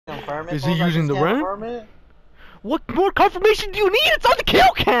Is he using the ramp? What more confirmation do you need? It's on the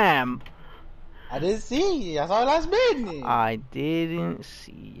kill cam! I didn't see. I saw it last minute. I didn't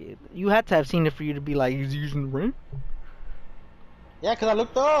see it. You had to have seen it for you to be like, he's using the ramp? Yeah, because I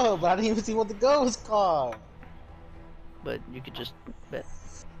looked up, but I didn't even see what the gun was called. But you could just bet.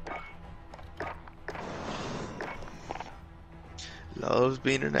 Loves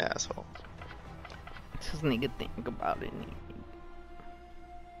being an asshole. This nigga think about it.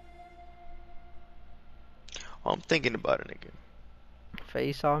 I'm thinking about it, nigga.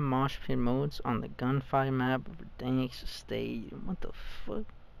 Face off mosh pit modes on the gunfight map of Verdansk Stadium. What the fuck?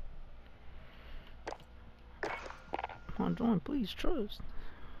 Come on, join, please, trust.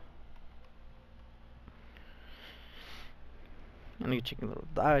 That nigga Chicken Little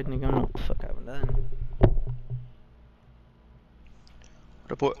died, nigga. I don't know what the fuck happened to that.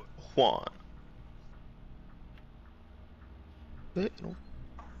 What about Juan? No.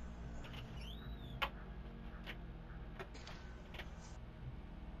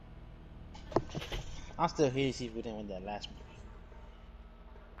 I'm still here to see if we didn't win that last one.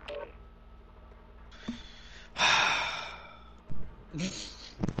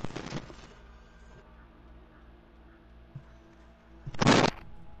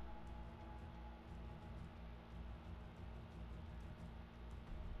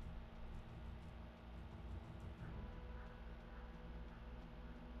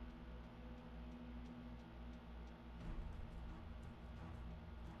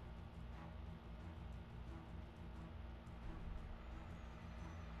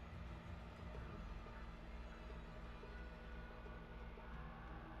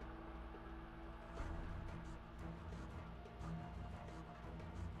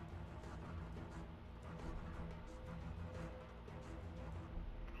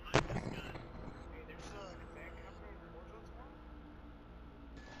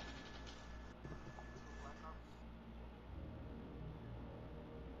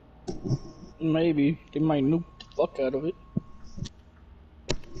 Maybe they might nuke the fuck out of it.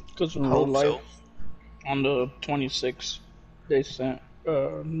 Cause in real life, on the 26th, they sent a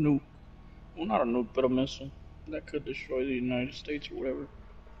nuke. Well, not a nuke, but a missile that could destroy the United States or whatever.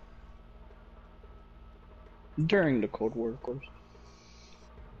 During the Cold War, of course.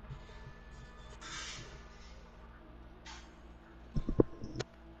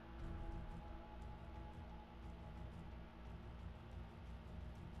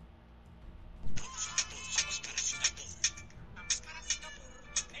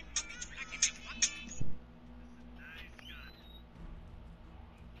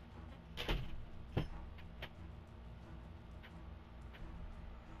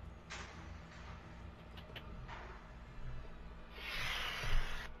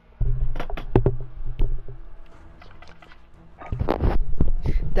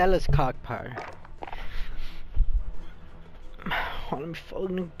 Dallas cock power. Let me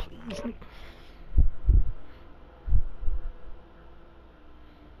fucking please.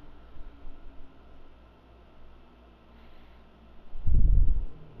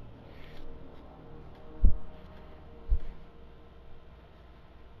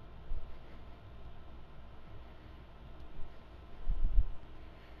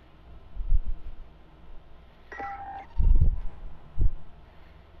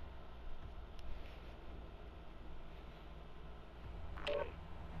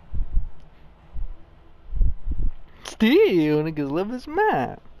 Still, niggas love this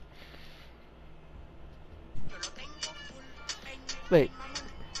map. Wait.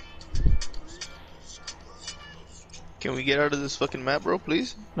 Can we get out of this fucking map, bro,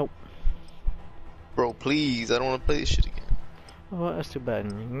 please? Nope. Bro, please. I don't want to play this shit again. Oh, that's too bad.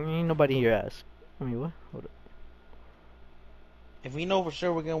 Ain't nobody here ask. I mean, what? Hold up. If we know for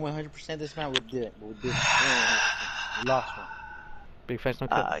sure we're gonna win 100% this round, we'll do it. But we didn't. We lost one. Big facts, no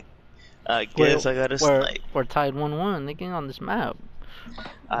cut. I guess I gotta snipe. We're tied 1-1. They get on this map.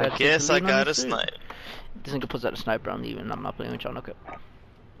 I guess I gotta snipe. This nigga puts out a sniper. I'm leaving. I'm not playing with y'all. No cut.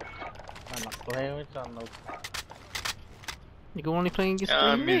 I'm not playing with y'all. No. You can only play against 3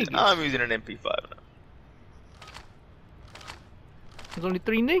 niggas. I'm using an MP5 now. There's only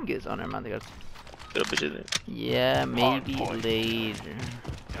 3 niggas on there, man. They got. Yeah, maybe later.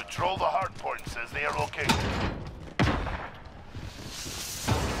 Control the hard points as they are located.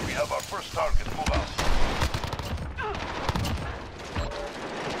 We have our first target. Move out.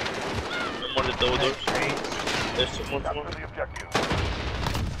 I'm on the double doors. There's someone. Capture the objective.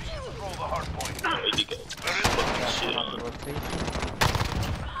 Control the hard point. There you go. There is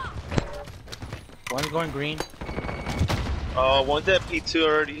One's going green. One's at P2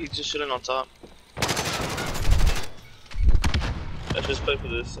 already. He's just chilling on top. That's just play for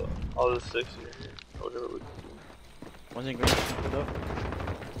this, all this 6 here, or whatever we can do. One's in green. Put up.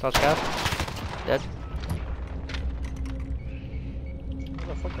 Touch gas. Dead. What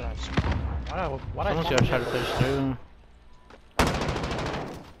the fuck did I spawn? Why did I Someone's spawn gotta try to there? push through.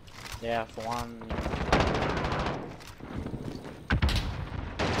 Yeah, for one.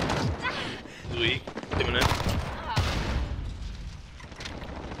 Weak. 2 minutes.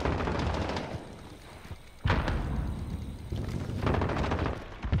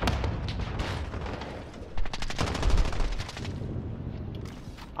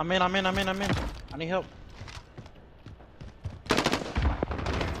 I'm in. I need help. Get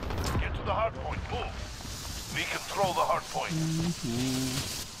to the hard point. Move. We control the hard point.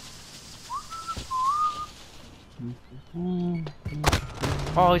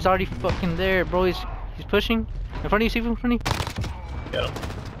 Oh, he's already fucking there, bro. He's pushing. In front of you, Sifu, in front of you. Got him.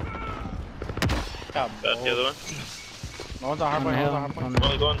 Got the other one. No one's on hard point. No one's on hard point.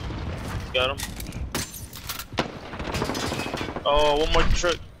 Only one. Got him. Oh, one more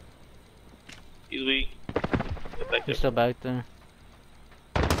truck. He's weak. Get back He's up. still back there.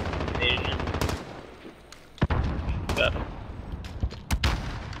 Asian. Got him.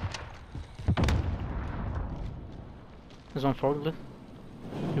 There's one forklift.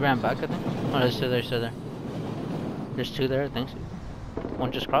 He ran back, I think. Oh, they're still there, still there. There's 2 there, I think.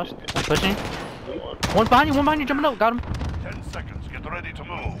 One just crossed. One pushing. One behind you, jumping out. Got him. 10 seconds. Get ready to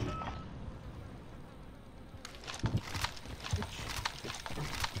move.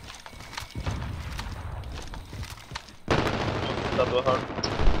 Top of the heart.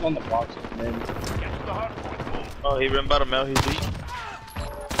 On the box, man. Get to the hard point. Move. Oh, he ran bottom out. He's weak.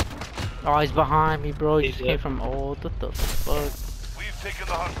 Oh, he's behind me, bro. He He's just came dead. from. Oh, what the fuck, We've taken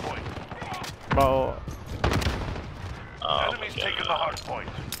the hard point. bro. Oh, Enemies taking the hard point.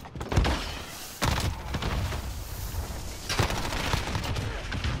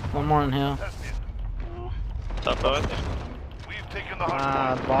 One more in hill. Tested. top out, I think. We've taken the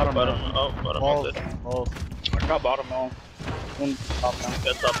hard point. Bottom. Bottom. Oh, bottom. Both. Dead. Both. I got bottom now. One top down.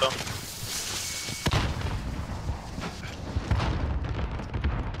 Got top out.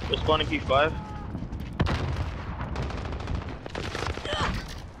 They're spawning P5.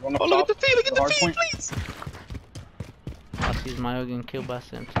 One up Oh, look at top. the feet, look at the Hard feet, point. please! I see Mayo getting killed by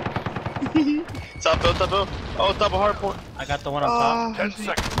Simpsons. Top out, top out. Oh, top of hard point. I got the one up top. 10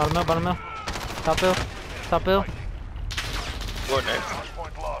 seconds. Bottom hill. Top hill. Top hill. Go next. Hard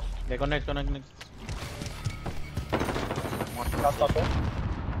point lost. Okay, go next. Got top there.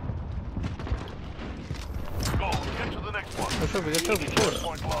 Go. Get to the next one. Good trophy. Hard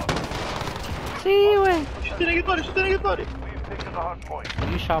point lost. See you. She's gonna get body, she's gonna get body. We've taken the hard point.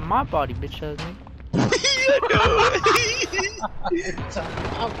 You shot my body, bitch ass nigga.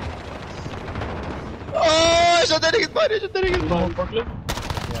 Oh, I shot that nigga's body, One forklift.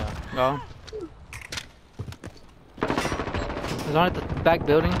 Yeah. Go. He's on at the back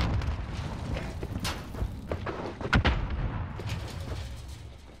building.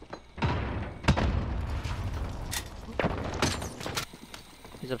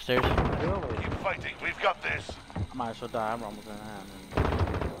 He's upstairs. Keep fighting. We've got this. I might as well die. I'm almost in hand.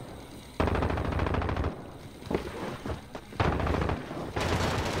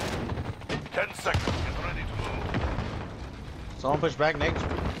 10 seconds. Get ready to move. Someone push back next.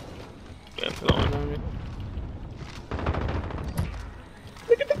 Okay, I'm going.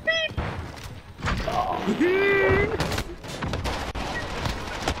 Look at the feet! Oh!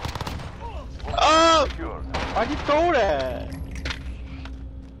 Secured. Why'd you throw that?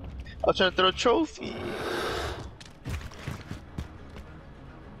 I was trying to throw a trophy.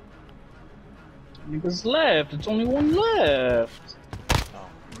 Niggas left. It's only one left.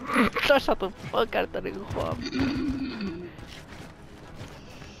 Shut the fuck out of that nigga, Juan.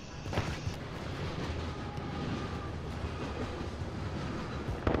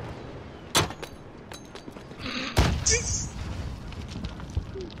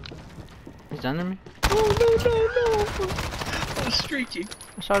 He's under me. No. I'm streaky.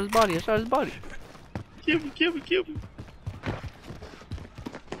 I shot his body. Kill me. He's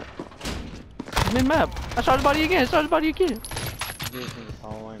mid-map. I shot his body again. This nigga's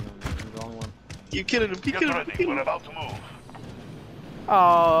following him. He's the only one. Keep killing him, keep Get killing him, ready. keep killing We're him. about to move.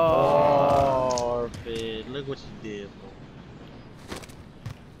 Oh. Orpid, look what you did, bro.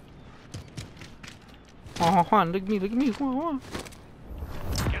 Oh, Juan, look at me, Juan.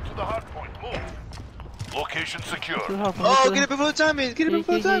 Get to the hard point. Move. Location secure. Oh, get it before the time is, get it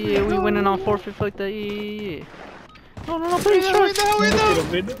before the time is. Yeah, we winning on forfeit like that. Yeah. No, please, short. Well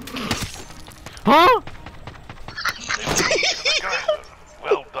Huh?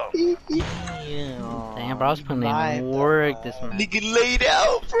 done. Damn, bro, I was putting in work this match. Nigga laid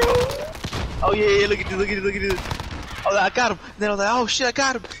out, bro. Oh yeah, look at this, look at this, look at this. Oh, I got him. And then I was like, oh shit, I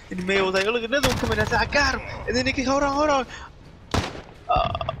got him. And the man was like, oh, look, another one coming. I said, I got him. And then nigga, hold on.